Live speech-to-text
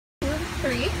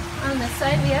3. On this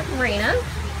side we have Raina.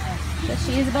 So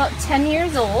she's about 10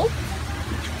 years old.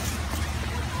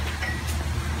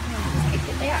 Take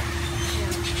it back.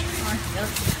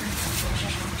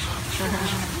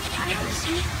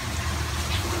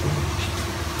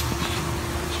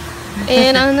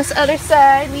 And on this other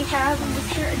side we have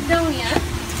Mr. Adonia.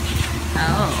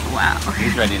 Oh, wow.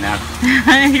 He's ready now.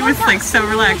 He was like so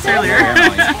relaxed earlier.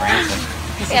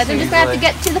 Yeah, they're just gonna have to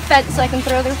get to the fence so I can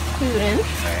throw their food in.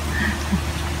 Right.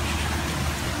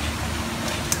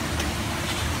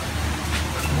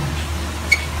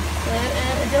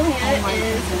 And Adonia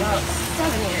is about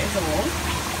 7 years old.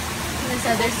 Like I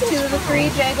said, there's 2 of the 3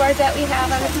 Jaguars that we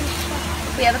have.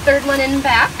 We have a 3rd one in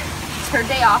back. It's her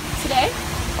day off today.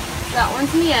 That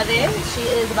one's Nieve. She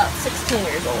is about 16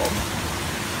 years old.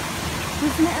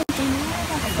 Isn't it Adonia?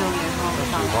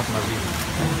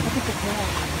 Look at the tail.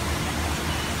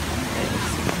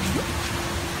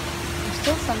 There's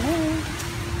still some there.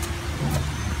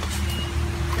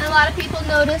 And a lot of people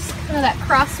notice kind of that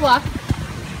crosswalk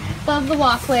above the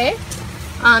walkway.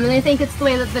 And they think it's the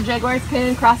way that the Jaguars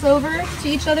can cross over to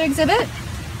each other exhibit.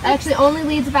 That actually only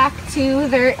leads back to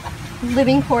their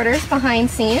living quarters behind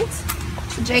scenes.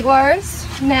 The Jaguars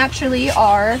naturally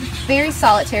are very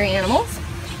solitary animals.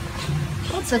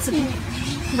 So it's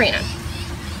Raina.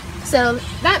 So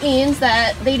that means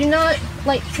that they do not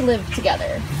like to live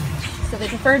together. So they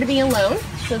prefer to be alone.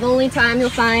 So the only time you'll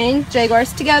find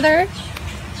Jaguars together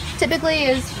typically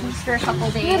is just for a couple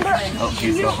days. Oh,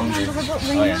 he's so hungry.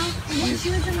 Oh, yeah. When she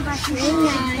was in the back room,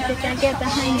 I get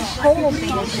behind the pole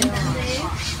thing.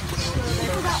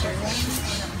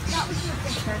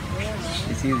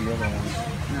 You see the other one.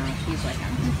 No, she's like,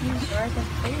 I'm confused. Where's the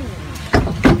food?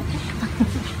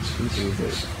 She sees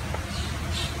it.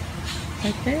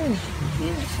 Right there.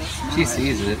 She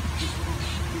sees it.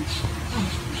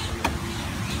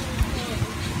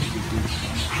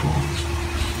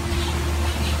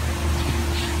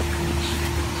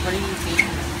 What are you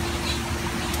seeing?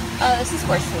 This is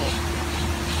horse meat.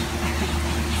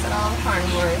 It's all the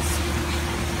carnivores.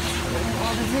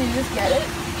 All the zoos get it.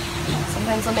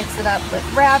 Sometimes they'll mix it up with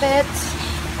rabbit.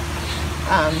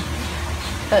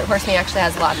 But horse meat actually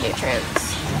has a lot of nutrients.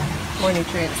 More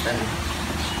nutrients than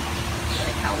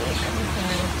like cow meat or anything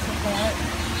like that.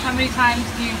 How many times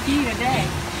do you feed a day?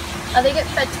 They get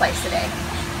fed twice a day.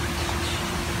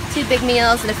 2 big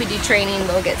meals, and if we do training,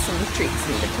 they'll get some treats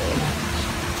in between.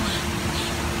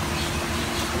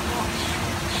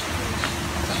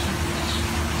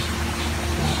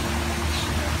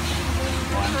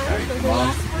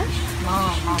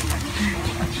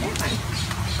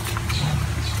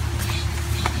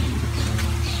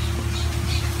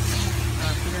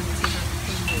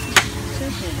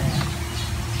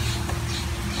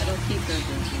 That'll keep her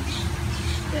busy.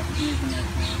 Using it.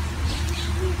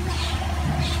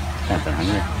 That's a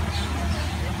hungry.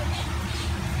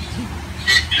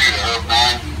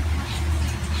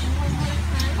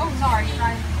 Oh, sorry.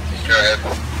 Go ahead.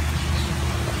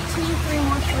 2 or 3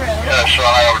 more throws. Yeah, son, I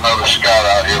have another scout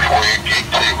out here for you. Keep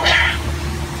 2.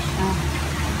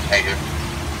 Thank you.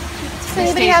 Does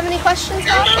anybody have any questions?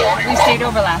 Yes, Sony. We stayed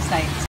over last night.